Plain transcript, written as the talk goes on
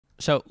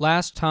So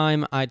last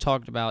time I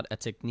talked about a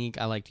technique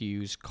I like to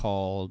use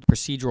called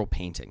procedural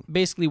painting.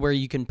 Basically where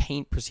you can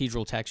paint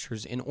procedural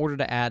textures in order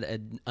to add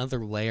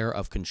another layer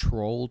of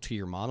control to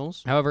your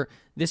models. However,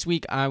 this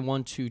week I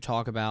want to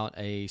talk about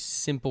a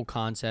simple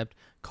concept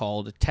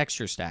called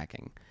texture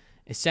stacking.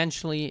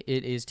 Essentially,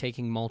 it is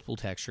taking multiple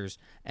textures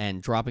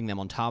and dropping them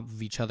on top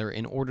of each other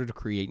in order to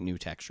create new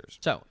textures.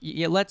 So,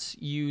 let's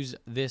use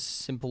this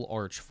simple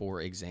arch for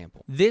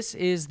example. This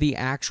is the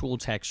actual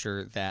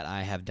texture that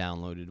I have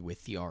downloaded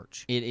with the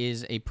arch. It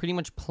is a pretty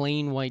much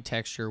plain white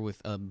texture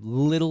with a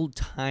little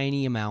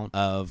tiny amount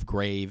of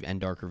gray and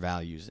darker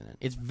values in it.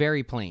 It's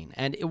very plain,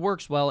 and it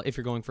works well if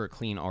you're going for a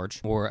clean arch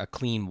or a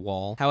clean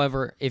wall.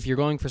 However, if you're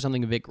going for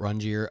something a bit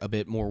grungier, a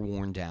bit more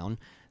worn down,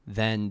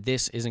 then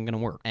this isn't going to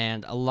work.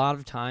 And a lot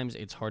of times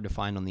it's hard to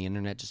find on the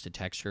internet just a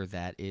texture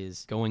that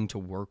is going to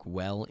work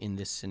well in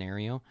this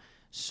scenario.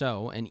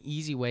 So an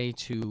easy way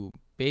to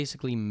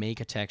basically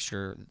make a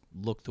texture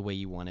look the way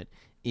you want it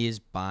is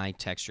by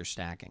texture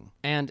stacking.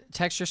 And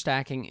texture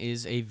stacking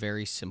is a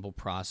very simple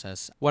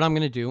process. What I'm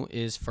going to do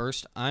is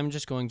first, I'm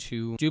just going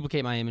to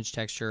duplicate my image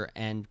texture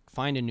and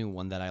find a new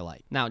one that I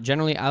like. Now,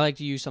 generally, I like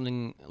to use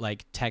something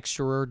like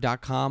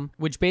texturer.com,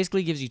 which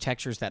basically gives you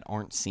textures that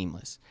aren't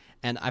seamless.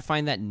 And I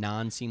find that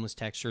non-seamless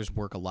textures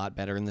work a lot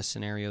better in this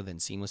scenario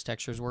than seamless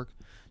textures work.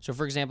 So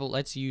for example,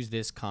 let's use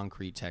this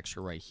concrete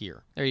texture right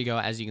here. There you go.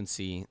 As you can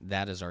see,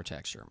 that is our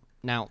texture.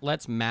 Now,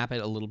 let's map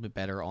it a little bit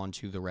better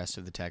onto the rest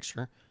of the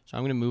texture. So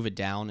I'm going to move it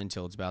down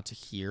until it's about to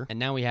here. And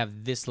now we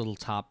have this little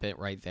top bit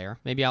right there.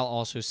 Maybe I'll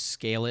also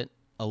scale it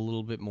a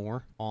little bit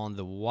more on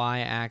the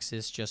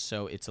y-axis just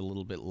so it's a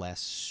little bit less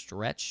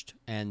stretched,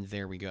 and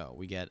there we go,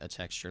 we get a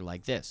texture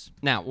like this.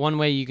 Now, one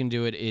way you can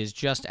do it is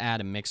just add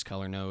a mix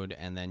color node,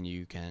 and then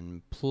you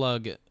can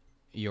plug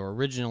your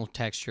original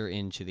texture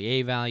into the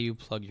A value,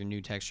 plug your new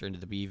texture into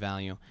the B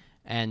value,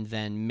 and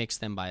then mix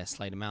them by a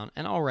slight amount,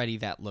 and already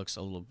that looks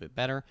a little bit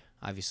better.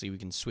 Obviously, we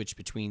can switch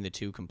between the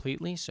two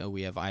completely, so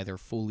we have either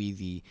fully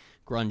the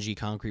grungy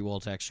concrete wall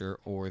texture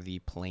or the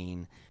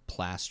plain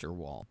plaster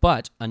wall.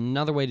 But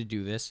another way to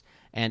do this,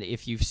 and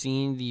if you've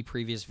seen the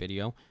previous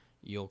video,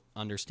 you'll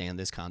understand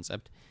this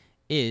concept,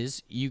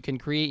 is you can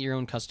create your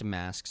own custom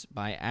masks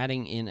by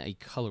adding in a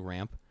color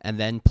ramp and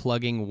then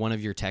plugging one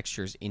of your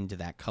textures into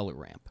that color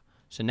ramp.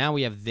 So now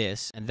we have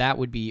this, and that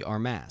would be our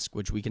mask,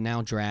 which we can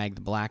now drag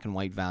the black and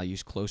white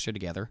values closer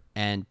together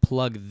and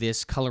plug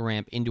this color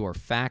ramp into our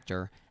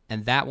factor,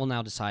 and that will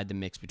now decide the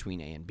mix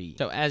between A and B.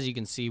 So as you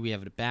can see, we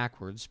have it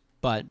backwards,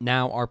 but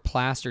now our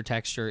plaster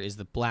texture is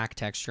the black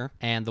texture,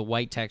 and the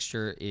white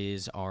texture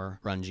is our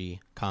grungy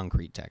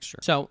concrete texture.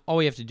 So all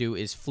we have to do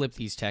is flip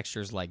these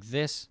textures like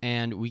this,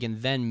 and we can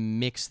then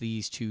mix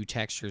these two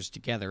textures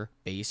together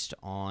based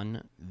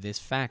on this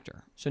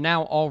factor. So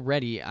now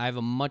already I have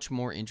a much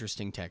more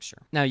interesting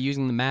texture. Now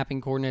using the mapping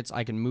coordinates,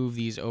 I can move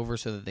these over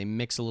so that they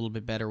mix a little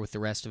bit better with the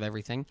rest of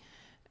everything,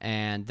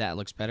 and that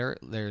looks better.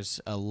 There's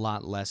a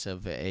lot less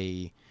of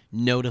a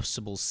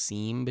noticeable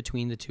seam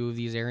between the two of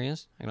these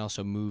areas. I can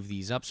also move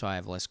these up so I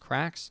have less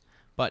cracks,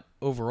 but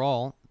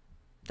overall,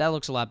 that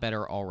looks a lot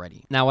better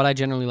already. Now, what I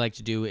generally like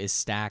to do is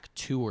stack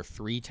 2 or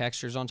 3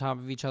 textures on top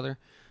of each other.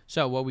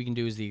 So what we can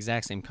do is the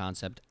exact same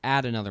concept,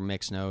 add another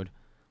mix node.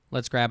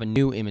 Let's grab a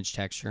new image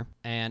texture,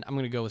 and I'm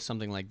going to go with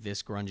something like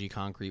this grungy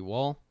concrete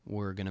wall.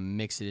 We're going to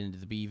mix it into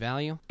the B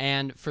value.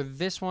 And for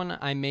this one,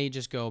 I may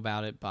just go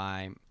about it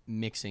by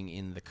mixing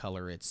in the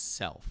color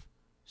itself,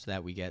 so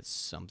that we get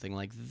something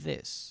like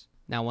this.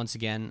 Now, once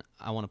again,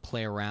 I want to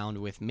play around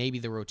with maybe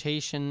the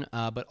rotation,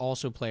 but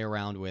also play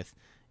around with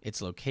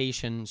its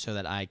location so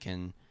that I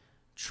can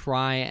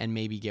try and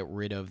maybe get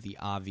rid of the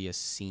obvious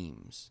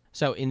seams.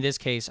 So in this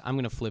case, I'm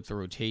going to flip the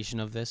rotation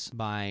of this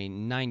by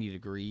 90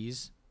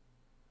 degrees.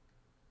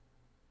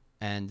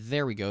 And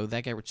there we go.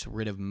 That gets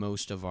rid of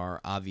most of our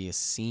obvious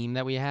seam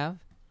that we have.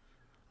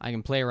 I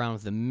can play around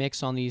with the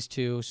mix on these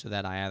two so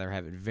that I either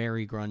have it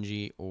very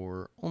grungy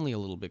or only a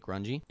little bit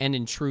grungy. And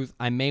in truth,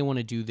 I may want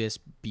to do this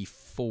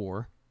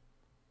before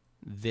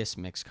this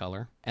mix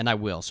color, and I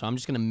will. So I'm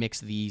just going to mix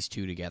these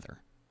two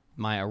together.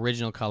 My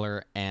original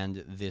color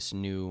and this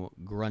new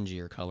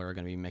grungier color are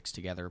going to be mixed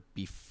together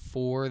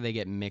before they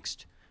get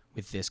mixed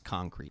with this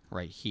concrete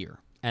right here.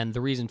 And the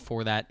reason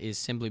for that is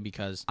simply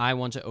because I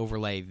want to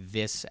overlay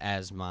this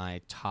as my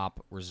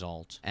top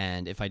result.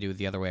 And if I do it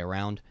the other way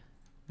around,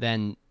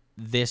 then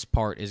this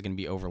part is going to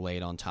be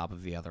overlaid on top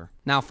of the other.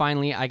 Now,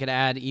 finally, I could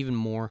add even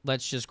more.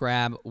 Let's just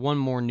grab one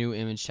more new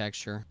image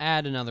texture,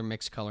 add another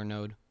mixed color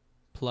node,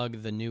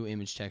 plug the new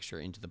image texture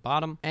into the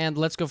bottom, and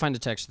let's go find a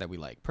texture that we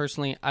like.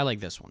 Personally, I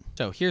like this one.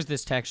 So here's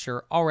this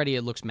texture. Already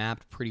it looks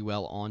mapped pretty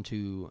well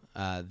onto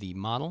the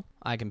model.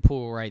 I can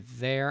pull right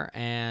there,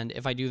 and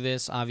if I do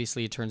this,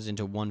 obviously it turns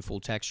into one full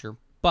texture.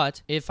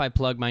 But if I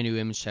plug my new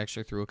image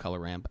texture through a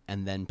color ramp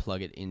and then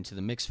plug it into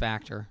the mix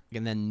factor, I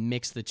can then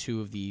mix the two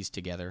of these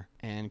together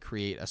and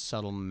create a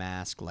subtle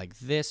mask like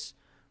this,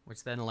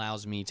 which then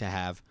allows me to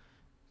have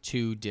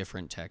 2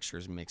 different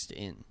textures mixed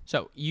in.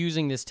 So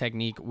using this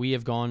technique, we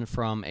have gone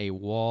from a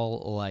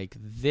wall like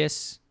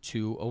this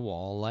to a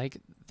wall like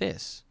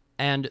this.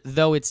 And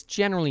though it's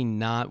generally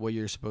not what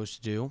you're supposed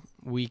to do,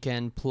 we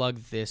can plug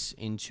this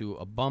into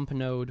a bump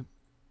node,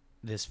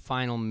 this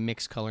final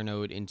mix color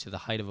node into the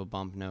height of a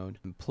bump node,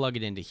 and plug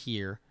it into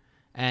here.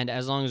 And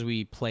as long as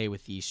we play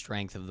with the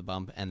strength of the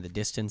bump and the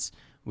distance,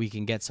 we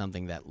can get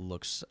something that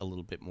looks a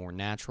little bit more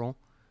natural.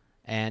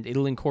 And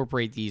it'll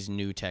incorporate these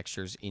new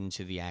textures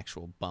into the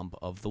actual bump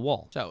of the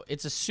wall. So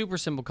it's a super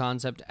simple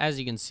concept. As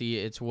you can see,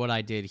 it's what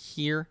I did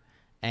here,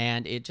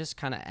 and it just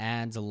kind of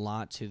adds a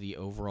lot to the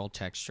overall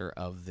texture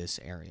of this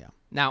area.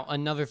 Now,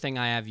 another thing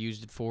I have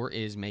used it for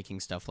is making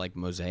stuff like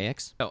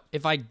mosaics. So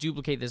if I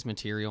duplicate this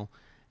material,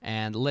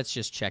 and let's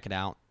just check it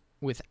out,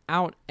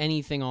 without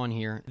anything on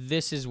here,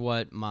 this is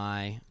what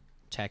my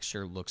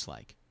texture looks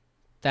like.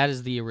 That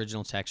is the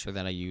original texture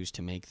that I used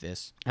to make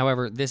this.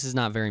 However, this is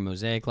not very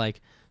mosaic-like,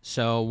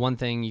 so one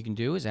thing you can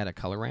do is add a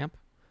color ramp.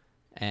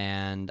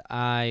 And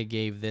I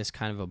gave this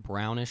kind of a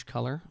brownish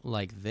color,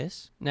 like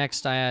this.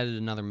 Next, I added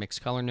another mix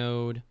color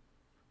node,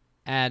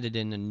 added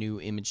in a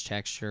new image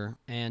texture,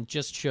 and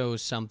just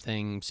chose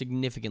something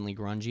significantly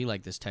grungy,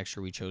 like this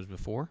texture we chose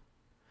before.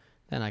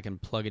 Then I can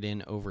plug it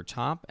in over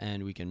top,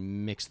 and we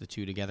can mix the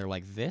two together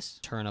like this.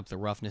 Turn up the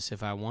roughness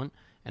if I want,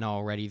 and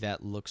already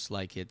that looks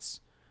like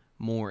it's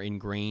more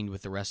ingrained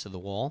with the rest of the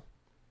wall.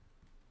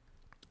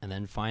 And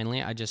then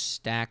finally, I just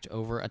stacked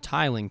over a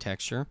tiling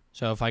texture.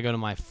 So if I go to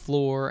my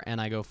floor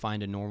and I go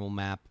find a normal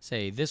map,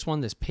 say this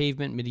one, this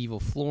pavement medieval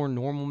floor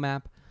normal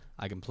map,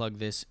 I can plug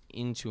this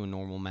into a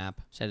normal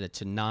map, set it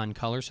to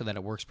non-color so that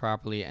it works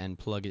properly, and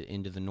plug it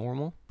into the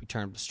normal. We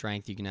turn up the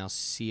strength, you can now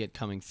see it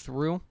coming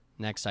through.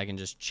 Next, I can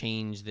just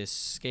change this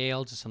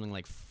scale to something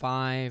like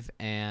 5,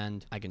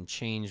 and I can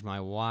change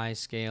my Y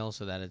scale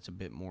so that it's a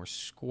bit more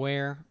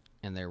square.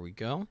 And there we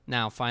go.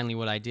 Now, finally,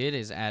 what I did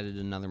is added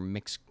another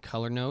mix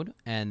color node.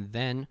 And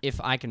then if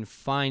I can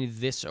find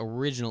this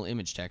original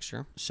image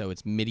texture, so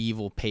it's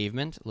medieval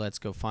pavement, let's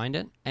go find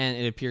it. And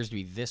it appears to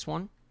be this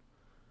one.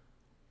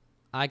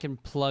 I can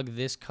plug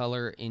this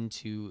color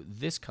into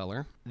this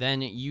color.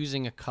 Then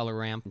using a color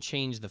ramp,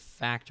 change the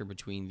factor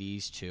between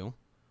these two.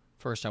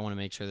 First, I want to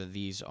make sure that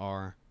these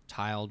are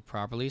tiled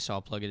properly, so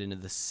I'll plug it into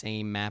the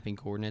same mapping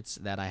coordinates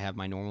that I have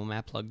my normal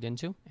map plugged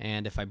into.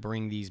 And if I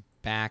bring these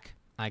back,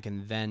 I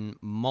can then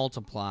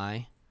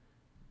multiply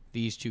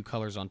these two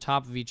colors on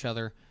top of each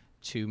other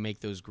to make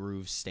those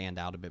grooves stand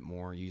out a bit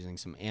more using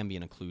some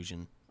ambient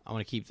occlusion. I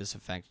want to keep this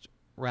effect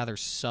rather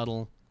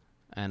subtle,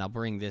 and I'll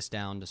bring this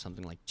down to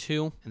something like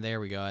 2. And there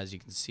we go. As you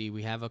can see,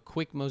 we have a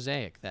quick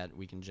mosaic that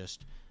we can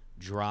just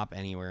drop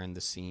anywhere in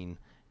the scene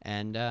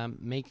and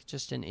make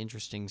just an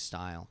interesting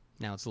style.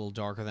 Now it's a little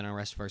darker than the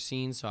rest of our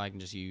scene, so I can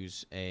just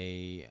use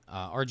a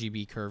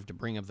RGB curve to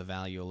bring up the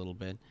value a little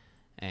bit,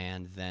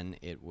 and then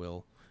it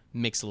will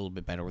mix a little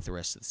bit better with the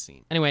rest of the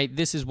scene. Anyway,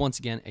 this is once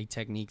again a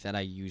technique that I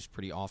use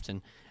pretty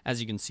often.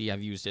 As you can see,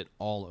 I've used it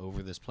all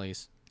over this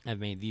place. I've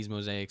made these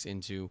mosaics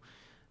into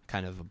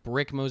kind of a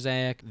brick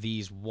mosaic.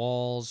 These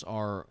walls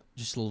are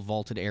just little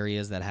vaulted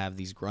areas that have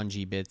these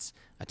grungy bits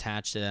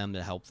attached to them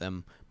to help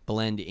them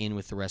blend in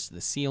with the rest of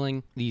the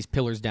ceiling. These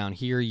pillars down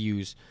here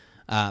use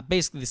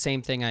basically the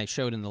same thing I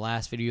showed in the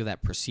last video,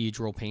 that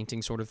procedural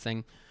painting sort of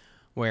thing,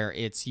 where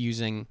it's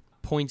using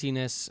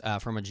pointiness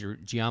from a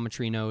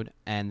geometry node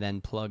and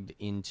then plugged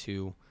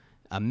into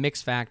a mix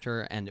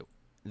factor, and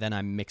then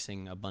I'm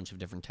mixing a bunch of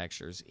different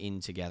textures in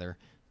together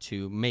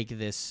to make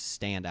this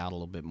stand out a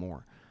little bit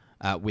more.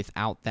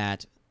 Without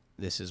that,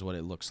 this is what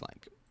it looks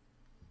like.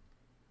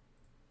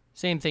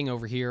 Same thing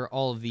over here.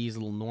 All of these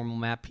little normal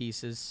map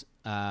pieces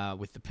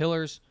with the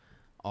pillars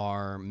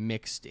are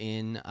mixed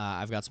in.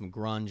 I've got some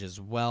grunge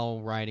as well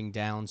riding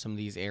down some of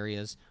these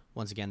areas.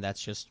 Once again,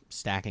 that's just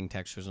stacking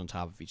textures on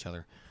top of each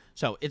other.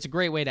 So it's a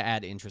great way to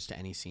add interest to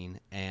any scene,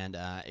 and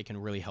it can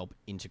really help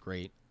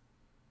integrate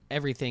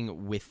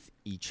everything with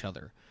each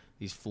other.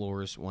 These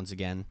floors, once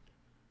again,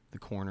 the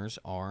corners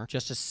are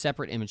just a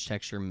separate image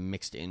texture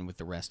mixed in with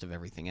the rest of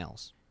everything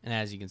else. And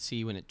as you can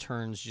see, when it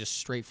turns just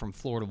straight from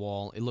floor to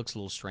wall, it looks a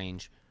little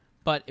strange.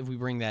 But if we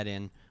bring that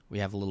in, we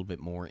have a little bit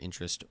more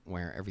interest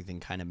where everything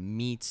kind of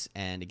meets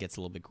and it gets a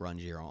little bit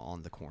grungier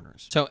on the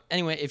corners. So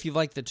anyway, if you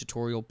liked the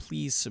tutorial,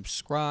 please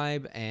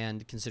subscribe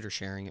and consider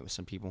sharing it with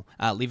some people.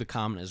 Leave a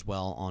comment as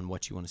well on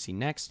what you want to see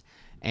next.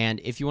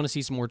 And if you want to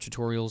see some more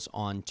tutorials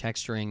on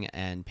texturing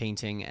and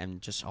painting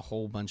and just a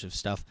whole bunch of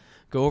stuff,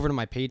 go over to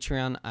my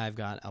Patreon. I've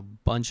got a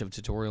bunch of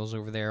tutorials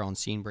over there on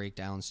scene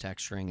breakdowns,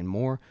 texturing, and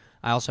more.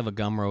 I also have a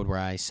Gumroad where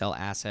I sell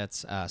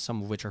assets,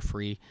 some of which are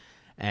free.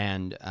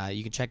 And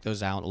you can check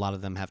those out. A lot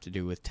of them have to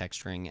do with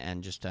texturing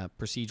and just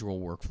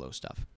procedural workflow stuff.